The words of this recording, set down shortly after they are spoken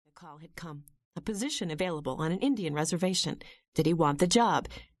call had come. A position available on an Indian reservation. Did he want the job?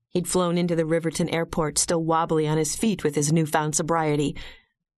 He'd flown into the Riverton airport, still wobbly on his feet with his newfound sobriety.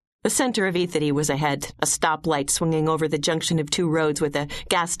 The center of Ethity was ahead, a stoplight swinging over the junction of two roads with a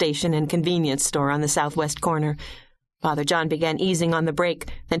gas station and convenience store on the southwest corner. Father John began easing on the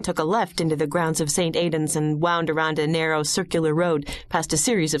brake, then took a left into the grounds of St. Aidan's and wound around a narrow circular road, past a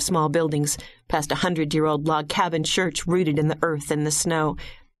series of small buildings, past a 100-year-old log cabin church rooted in the earth and the snow.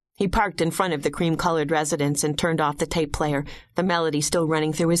 He parked in front of the cream-colored residence and turned off the tape player, the melody still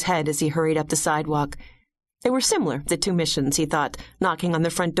running through his head as he hurried up the sidewalk. They were similar, the two missions, he thought, knocking on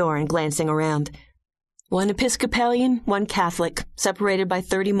the front door and glancing around. One Episcopalian, one Catholic, separated by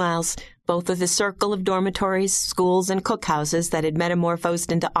 30 miles, both with a circle of dormitories, schools, and cookhouses that had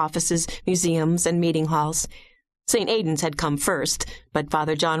metamorphosed into offices, museums, and meeting halls. St. Aidan's had come first, but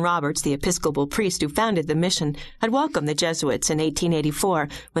Father John Roberts, the Episcopal priest who founded the mission, had welcomed the Jesuits in 1884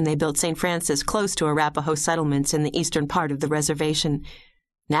 when they built St. Francis close to Arapaho settlements in the eastern part of the reservation.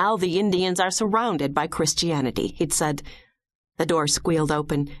 Now the Indians are surrounded by Christianity, he'd said. The door squealed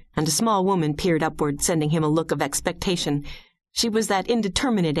open, and a small woman peered upward, sending him a look of expectation. She was that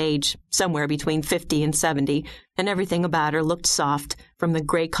indeterminate age, somewhere between 50 and 70, and everything about her looked soft, from the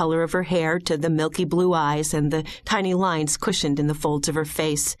gray color of her hair to the milky blue eyes and the tiny lines cushioned in the folds of her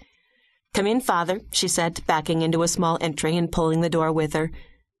face. "Come in, Father," she said, backing into a small entry and pulling the door with her.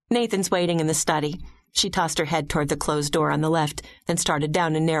 "Nathan's waiting in the study." She tossed her head toward the closed door on the left, then started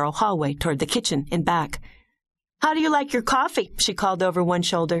down a narrow hallway toward the kitchen in back. "How do you like your coffee?" she called over one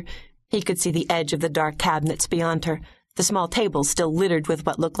shoulder. He could see the edge of the dark cabinets beyond her, the small table still littered with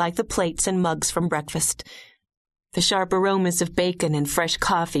what looked like the plates and mugs from breakfast. The sharp aromas of bacon and fresh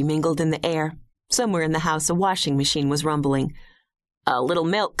coffee mingled in the air. Somewhere in the house a washing machine was rumbling. "A little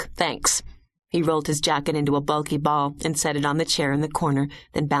milk, thanks." He rolled his jacket into a bulky ball and set it on the chair in the corner,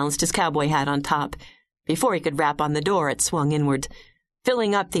 then balanced his cowboy hat on top. Before he could rap on the door, it swung inward.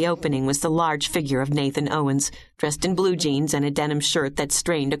 Filling up the opening was the large figure of Nathan Owens, dressed in blue jeans and a denim shirt that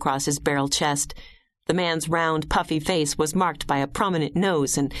strained across his barrel chest. The man's round, puffy face was marked by a prominent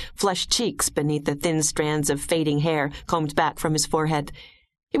nose and flushed cheeks beneath the thin strands of fading hair combed back from his forehead.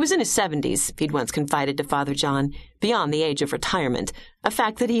 He was in his 70s, he'd once confided to Father John, beyond the age of retirement, a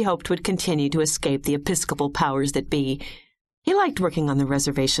fact that he hoped would continue to escape the Episcopal powers that be. He liked working on the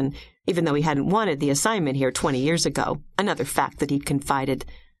reservation, even though he hadn't wanted the assignment here 20 years ago, another fact that he'd confided.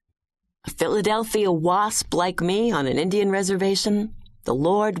 "A Philadelphia wasp like me on an Indian reservation? The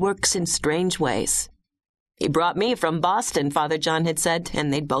Lord works in strange ways." "He brought me from Boston," Father John had said,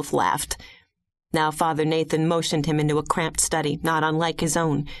 and they'd both laughed. Now Father Nathan motioned him into a cramped study, not unlike his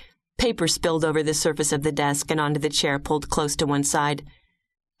own. Paper spilled over the surface of the desk and onto the chair pulled close to one side.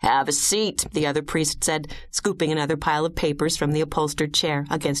 "Have a seat," the other priest said, scooping another pile of papers from the upholstered chair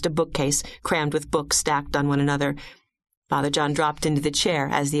against a bookcase crammed with books stacked on one another. Father John dropped into the chair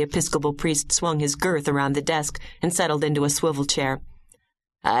as the Episcopal priest swung his girth around the desk and settled into a swivel chair.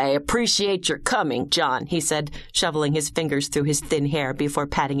 "I appreciate your coming, John," he said, shoveling his fingers through his thin hair before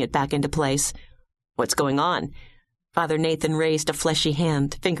patting it back into place. "What's going on?" Father Nathan raised a fleshy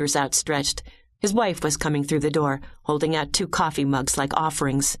hand, fingers outstretched. His wife was coming through the door, holding out 2 coffee mugs like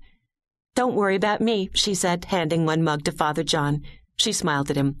offerings. "Don't worry about me," she said, handing one mug to Father John. She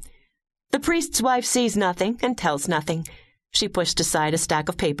smiled at him. "The priest's wife sees nothing and tells nothing." She pushed aside a stack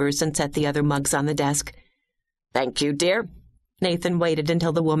of papers and set the other mugs on the desk. "Thank you, dear." Nathan waited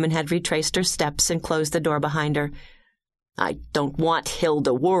until the woman had retraced her steps and closed the door behind her. "I don't want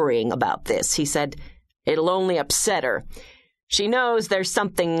Hilda worrying about this," he said. "It'll only upset her. She knows there's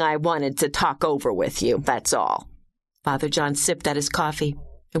something I wanted to talk over with you, that's all." Father John sipped at his coffee.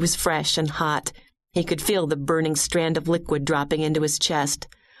 It was fresh and hot. He could feel the burning strand of liquid dropping into his chest.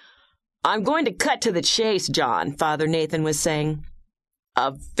 "I'm going to cut to the chase, John," Father Nathan was saying.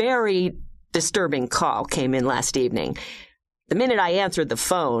 "A very disturbing call came in last evening. The minute I answered the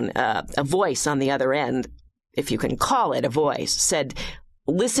phone, a voice on the other end, if you can call it a voice, said,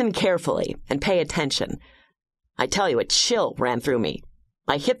 'Listen carefully and pay attention.' I tell you, a chill ran through me.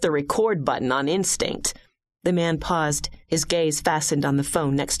 I hit the record button on instinct." The man paused, his gaze fastened on the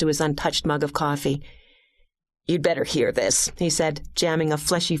phone next to his untouched mug of coffee. "You'd better hear this," he said, jamming a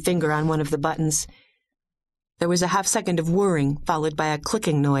fleshy finger on one of the buttons. There was a half-second of whirring, followed by a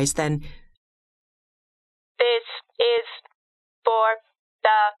clicking noise, then, "This is for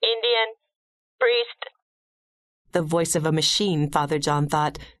the Indian priest." The voice of a machine, Father John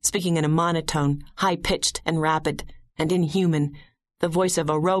thought, speaking in a monotone, high-pitched and rapid, and inhuman. The voice of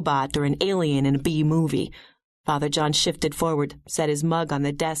a robot or an alien in a B-movie. Father John shifted forward, set his mug on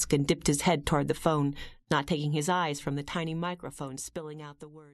the desk, and dipped his head toward the phone, not taking his eyes from the tiny microphone spilling out the words.